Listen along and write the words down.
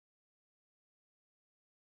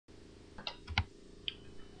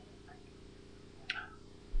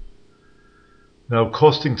Now,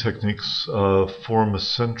 costing techniques form a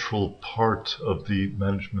central part of the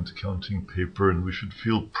management accounting paper, and we should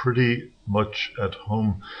feel pretty much at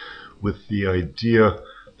home with the idea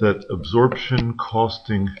that absorption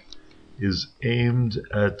costing is aimed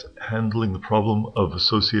at handling the problem of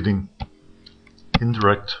associating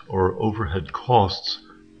indirect or overhead costs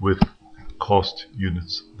with cost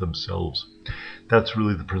units themselves. That's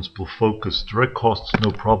really the principal focus. Direct costs,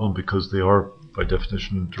 no problem, because they are, by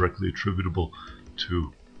definition, directly attributable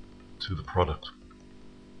to the product.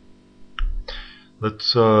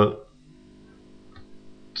 Let's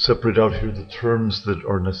separate out here the terms that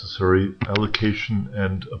are necessary: allocation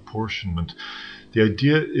and apportionment. The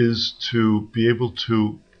idea is to be able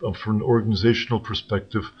to, from an organizational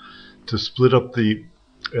perspective, to split up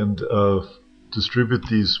and distribute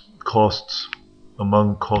these costs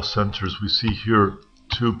among cost centers. We see here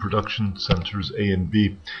two production centers, A and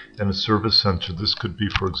B, and a service center. This could be,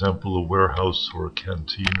 for example, a warehouse or a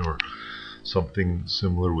canteen or something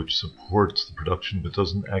similar which supports the production but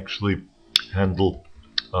doesn't actually handle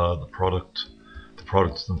the products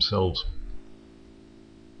themselves.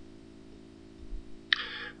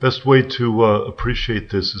 Best way to appreciate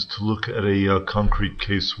this is to look at a concrete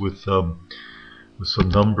case with some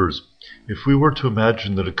numbers. If we were to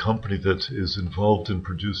imagine that a company that is involved in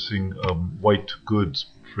producing white goods,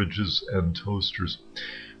 fridges and toasters,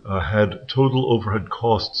 had total overhead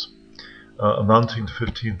costs amounting to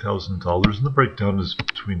 $15,000, and the breakdown is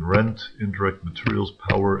between rent, indirect materials,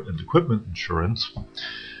 power, and equipment insurance,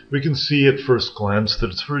 we can see at first glance that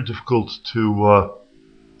it's very difficult to,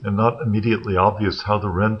 and not immediately obvious, how the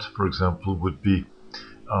rent, for example, would be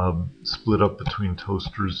split up between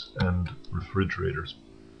toasters and refrigerators.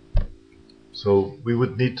 So we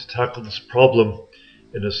would need to tackle this problem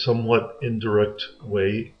in a somewhat indirect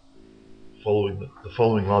way, following the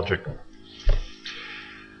following logic.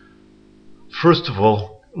 First of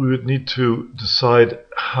all, we would need to decide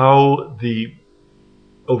how the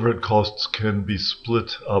overhead costs can be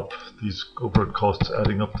split up. These overhead costs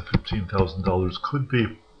adding up to $15,000 could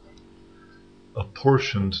be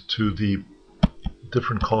apportioned to the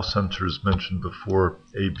different cost centers mentioned before,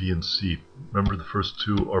 A, B, and C. Remember, the first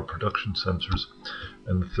two are production centers,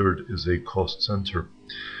 and the third is a cost center.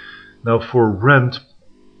 Now, for rent,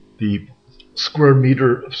 the square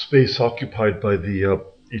meter of space occupied by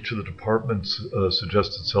each of the departments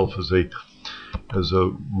suggests itself as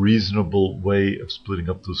a reasonable way of splitting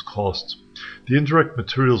up those costs. The indirect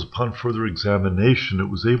materials, upon further examination, it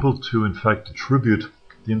was able to, in fact, attribute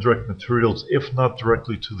the indirect materials, if not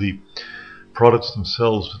directly to the products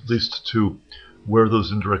themselves, at least to where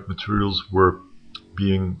those indirect materials were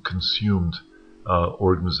being consumed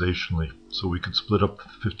organizationally. So we could split up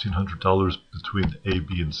 $1,500 between A,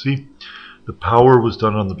 B, and C. The power was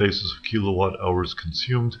done on the basis of kilowatt hours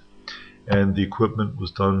consumed, and the equipment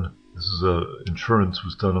was done, insurance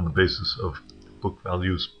was done on the basis of book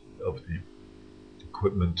values of the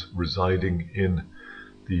equipment residing in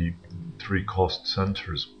the three cost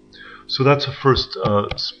centers. So that's a first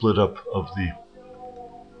split up of the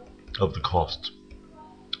cost,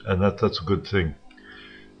 and that's a good thing.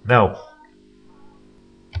 Now,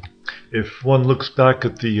 if one looks back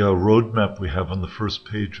at the roadmap we have on the first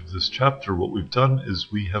page of this chapter, what we've done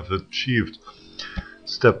is we have achieved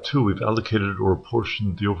step 2. We've allocated or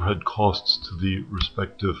apportioned the overhead costs to the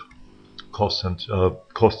respective cost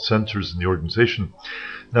centers in the organization.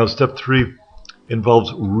 Now, step 3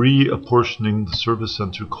 involves reapportioning the service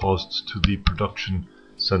center costs to the production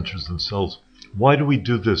centers themselves. Why do we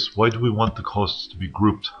do this? Why do we want the costs to be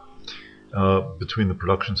grouped between the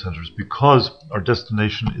production centers? Because our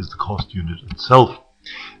destination is the cost unit itself.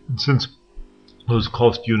 And since those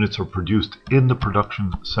cost units are produced in the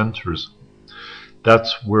production centers,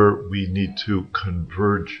 that's where we need to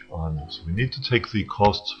converge on. So we need to take the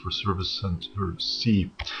costs for service center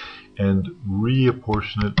C and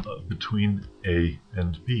reapportion it between A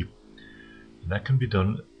and B. And that can be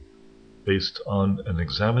done based on an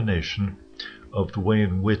examination of the way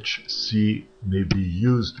in which C may be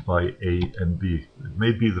used by A and B. It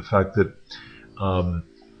may be the fact that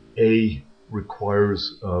A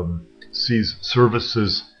requires C's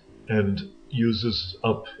services and uses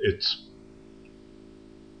up its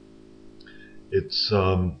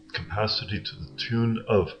capacity to the tune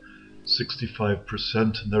of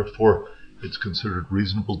 65%, and therefore it's considered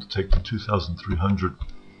reasonable to take the $2,300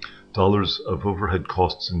 of overhead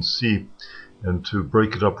costs in C and to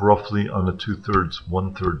break it up roughly on a 2/3,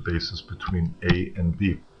 1/3 basis between A and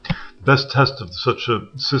B. The best test of such a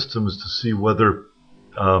system is to see whether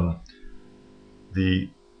the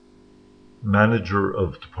manager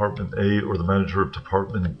of Department A or the manager of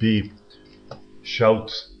Department B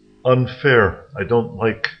shouts unfair. I don't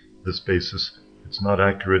like this basis. It's not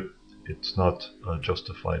accurate. It's not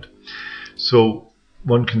justified. So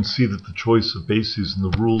one can see that the choice of bases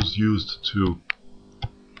and the rules used to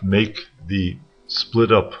make the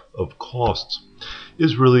split up of costs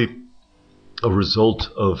is really a result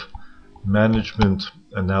of management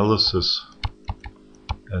analysis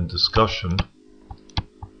and discussion,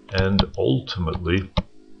 and ultimately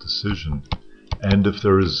decision. And if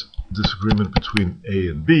there is disagreement between A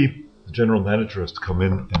and B, the general manager has to come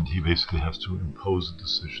in and he basically has to impose a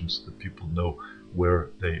decision so that people know where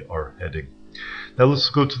they are heading. Now let's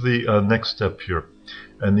go to the next step here,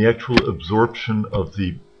 and the actual absorption of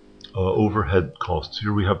the overhead costs.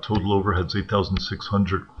 Here we have total overheads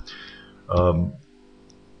 8,600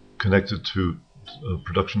 connected to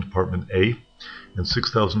production department A, and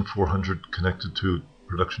 6,400 connected to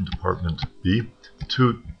production department B. The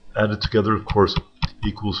two added together, of course,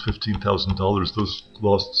 equals $15,000.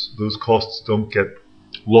 Those costs don't get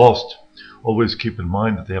lost. Always keep in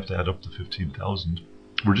mind that they have to add up to 15,000.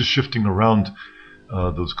 We're just shifting around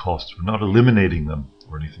those costs. We're not eliminating them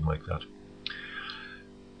or anything like that.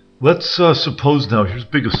 Let's suppose now, here's a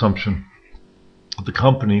big assumption, the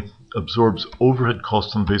company absorbs overhead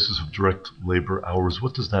costs on the basis of direct labor hours.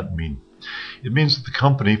 What does that mean? It means that the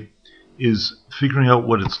company is figuring out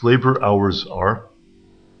what its labor hours are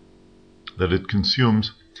that it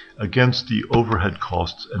consumes against the overhead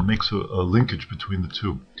costs and makes a linkage between the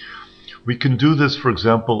two. We can do this, for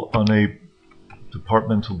example, on a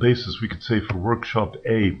departmental basis. We could say for workshop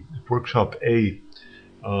A, if workshop A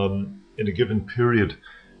in a given period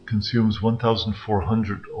consumes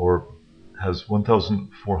 1,400 or has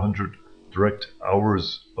 1,400 direct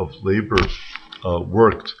hours of labor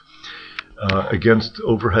worked against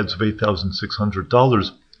overheads of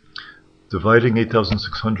 $8,600, dividing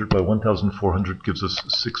 8,600 by 1,400 gives us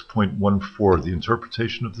 6.14. The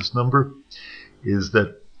interpretation of this number is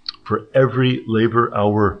that for every labor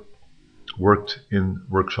hour worked in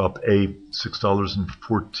workshop A,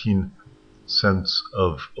 $6.14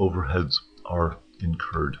 of overheads are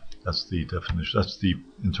incurred. That's the definition, that's the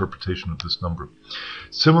interpretation of this number.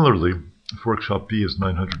 Similarly, if workshop B is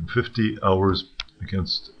 950 hours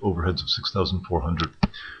against overheads of 6,400,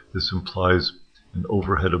 this implies an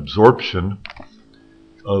overhead absorption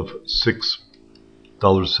of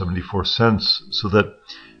 $6.74, so that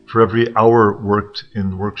for every hour worked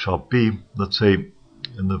in workshop B, let's say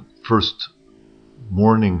in the first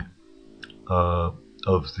morning of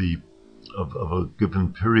a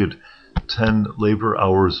given period, 10 labor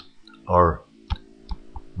hours are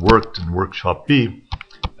worked in workshop B.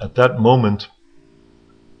 At that moment,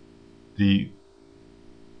 the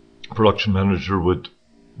production manager would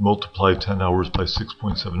multiply 10 hours by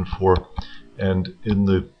 6.74, and in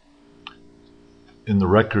the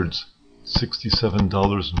records,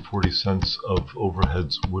 $67.40 of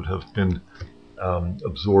overheads would have been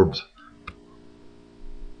absorbed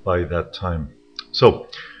by that time. So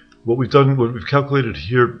what we've calculated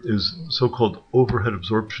here is so-called overhead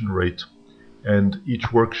absorption rate, and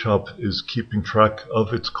each workshop is keeping track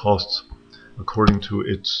of its costs according to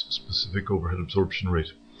its specific overhead absorption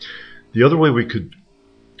rate. The other way we could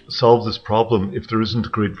solve this problem, if there isn't a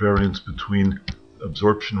great variance between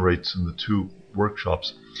absorption rates in the two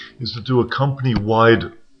workshops, is to do a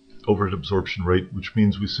company-wide overhead absorption rate, which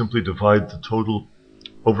means we simply divide the total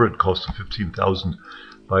overhead cost of 15,000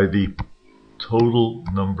 by the total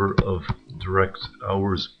number of direct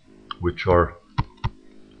hours which are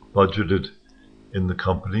budgeted in the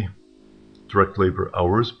company, direct labor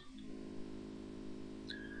hours,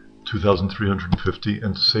 2,350,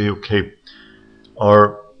 and say, okay,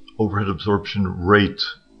 our overhead absorption rate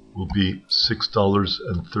will be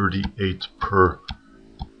 $6.38 per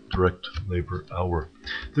direct labor hour.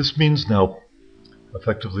 This means now,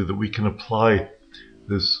 effectively, that we can apply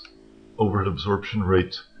this overhead absorption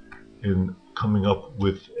rate in coming up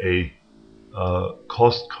with a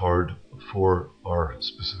cost card for our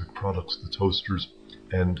specific products, the toasters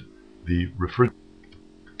and the refrigerator.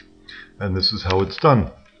 And this is how it's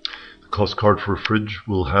done. The cost card for a fridge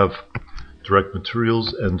will have direct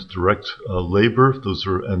materials and direct labor,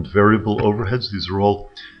 and variable overheads. These are all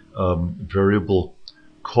variable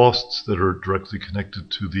costs that are directly connected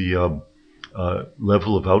to the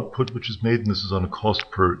level of output which is made, and this is on a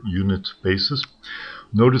cost per unit basis.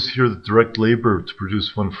 Notice here that direct labor to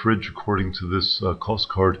produce one fridge, according to this cost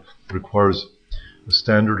card, requires a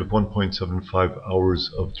standard of 1.75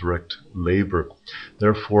 hours of direct labor.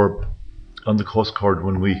 Therefore, on the cost card,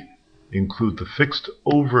 when we include the fixed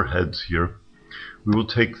overheads here, we will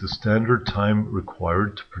take the standard time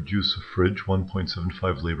required to produce a fridge,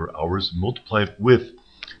 1.75 labor hours, and multiply it with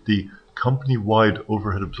the company-wide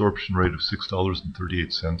overhead absorption rate of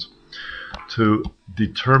 $6.38 to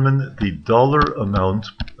determine the dollar amount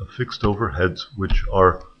of fixed overheads which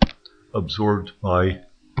are absorbed by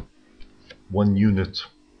 1 unit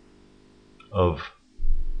of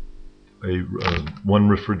one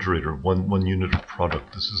refrigerator, one unit of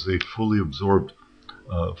product. This is a fully absorbed,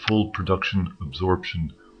 full production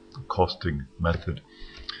absorption costing method.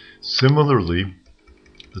 Similarly,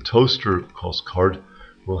 the toaster cost card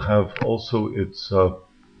will have also its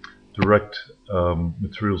direct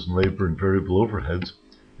materials and labor and variable overheads,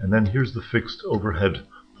 and then here's the fixed overhead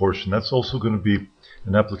portion. That's also going to be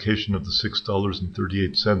an application of the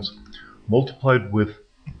 $6.38 multiplied with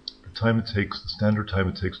the time it takes, the standard time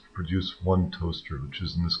it takes to produce one toaster, which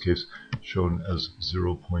is in this case shown as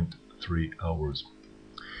 0.3 hours.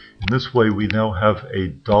 In this way, we now have a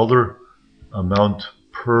dollar amount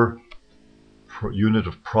per unit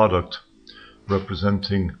of product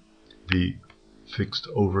representing the fixed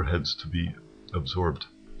overheads to be absorbed.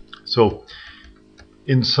 So,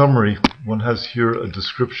 in summary, one has here a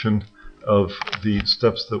description of the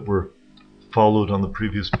steps that were followed on the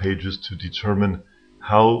previous pages to determine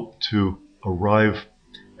how to arrive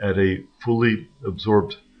at a fully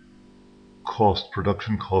absorbed cost,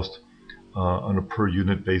 production cost, on a per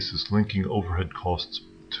unit basis, linking overhead costs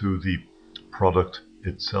to the product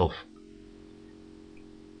itself.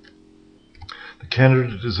 The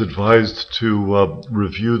candidate is advised to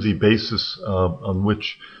review the basis on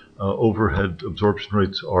which overhead absorption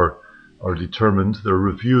rates are determined. They're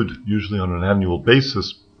reviewed usually on an annual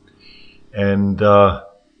basis, and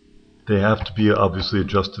they have to be obviously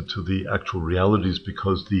adjusted to the actual realities,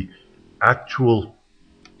 because the actual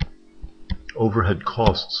overhead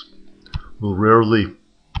costs will rarely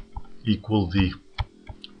equal the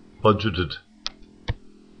budgeted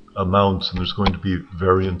amounts, and there's going to be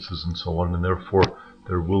variances and so on, and therefore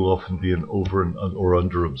there will often be an over or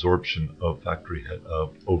under absorption of factory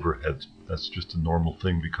overheads. That's just a normal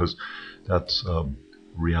thing, because that's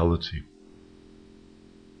reality.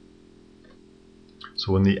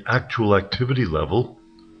 So when the actual activity level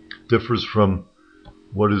differs from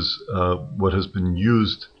what has been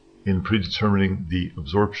used in predetermining the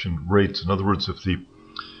absorption rates, in other words, if the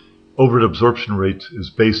overhead absorption rate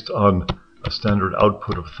is based on a standard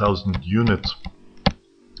output of 1,000 units,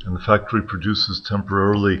 and the factory produces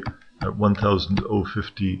temporarily at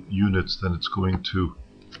 1,050 units, then it's going to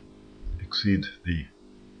exceed the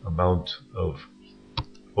amount of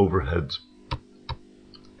overheads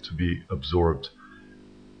to be absorbed.